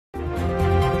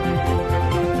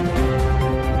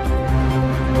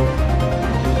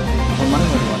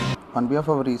behalf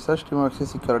of research team of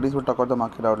Axis Securities, will talk about the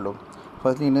market outlook.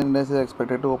 Firstly, Indian index is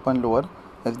expected to open lower.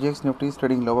 SGX Nifty is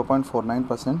trading lower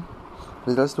 0.49%.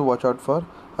 Results to watch out for: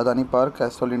 Adani Power,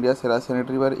 Castrol India, Cera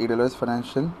Sanitaryware, Edelweiss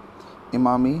Financial,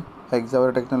 Imami,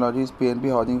 Hexaware Technologies,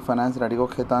 PNB Housing Finance, Radico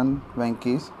Khaitan,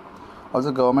 Venky's.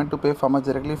 Also, government to pay farmers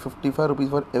directly 55 rupees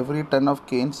for every ton of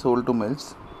cane sold to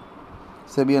mills.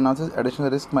 SEBI announces additional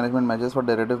risk management measures for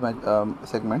derivative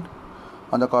segment.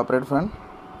 On the corporate front,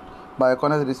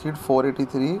 Biocon has received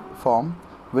 483 form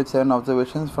with 7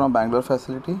 observations from Bangalore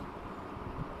facility.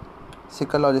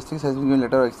 Sikka Logistics has been given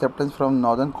letter of acceptance from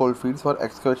Northern Coalfields for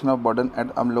excavation of burden at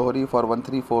Amlohari for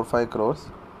 1345 crores.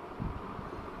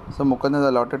 So Mukund has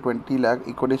allotted 20 lakh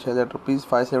equity shares at rupees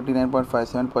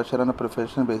 579.57 per share on a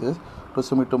preferential basis to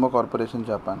Sumitomo Corporation,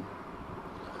 Japan.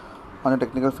 On the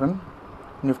technical front,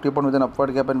 Nifty opened with an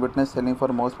upward gap and witnessed selling for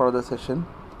most part of the session.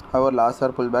 However, last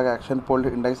hour pullback action pulled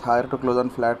index higher to close on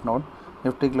flat note.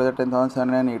 Nifty closed at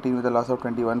 10,718 with a loss of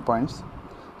 21 points.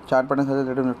 Chart pattern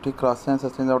suggests that Nifty crosses and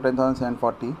sustains out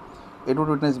 10,740. It would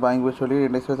witness buying, which will lead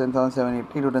index to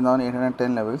 10,780 to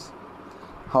 10,810 levels.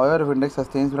 However, if index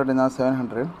sustains below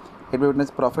 10,700, it will witness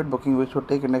profit booking, which would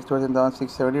take index to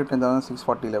 10,670 to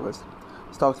 10,640 levels.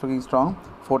 Stocks looking strong: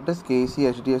 Fortis,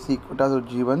 KEC, HDFC, Equitas,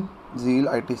 Ujjivan, Zeal,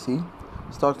 ITC.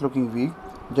 Stocks looking weak: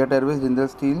 Jet Airways, Jindal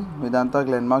Steel, Vedanta,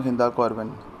 Glenmark, Hindalco,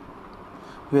 Arvind.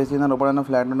 USD opened on a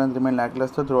flat note and remained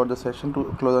lackluster throughout the session to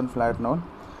close on flat note.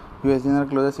 USD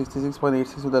closed at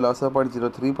 66.86 with a loss of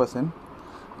 0.03%.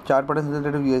 Chart pattern suggests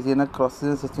that if USD crosses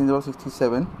and sustains above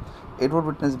 67, it would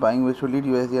witness buying, which would lead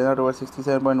USD towards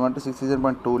 67.1 to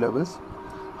 67.2 levels.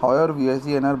 However, if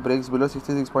USD breaks below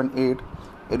 66.8,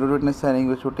 it would witness selling,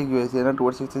 which would take USD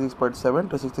towards 66.7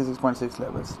 to 66.6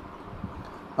 levels.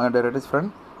 On the derivatives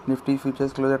front, Nifty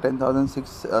futures closed at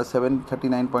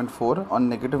 10,739.4 on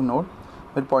negative note,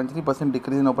 with 0.3%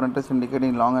 decrease in open interest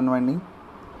indicating long unwinding.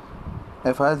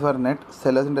 FIs were net.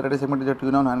 Sellers in derivative segment is at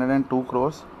tune of 102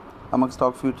 crores. Among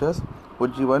stock futures,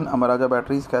 Ujjivan, Amaraja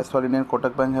Batteries, Castrol India and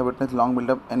Kotak Bank have witnessed long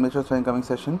build-up and matures for incoming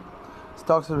session.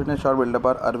 Stocks have witnessed short build-up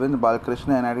are Arvind,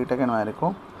 Balkrishna, NID Tech and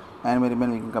Marico, and may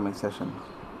remain weak in coming session.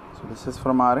 So this is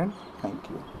from our end. Thank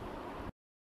you.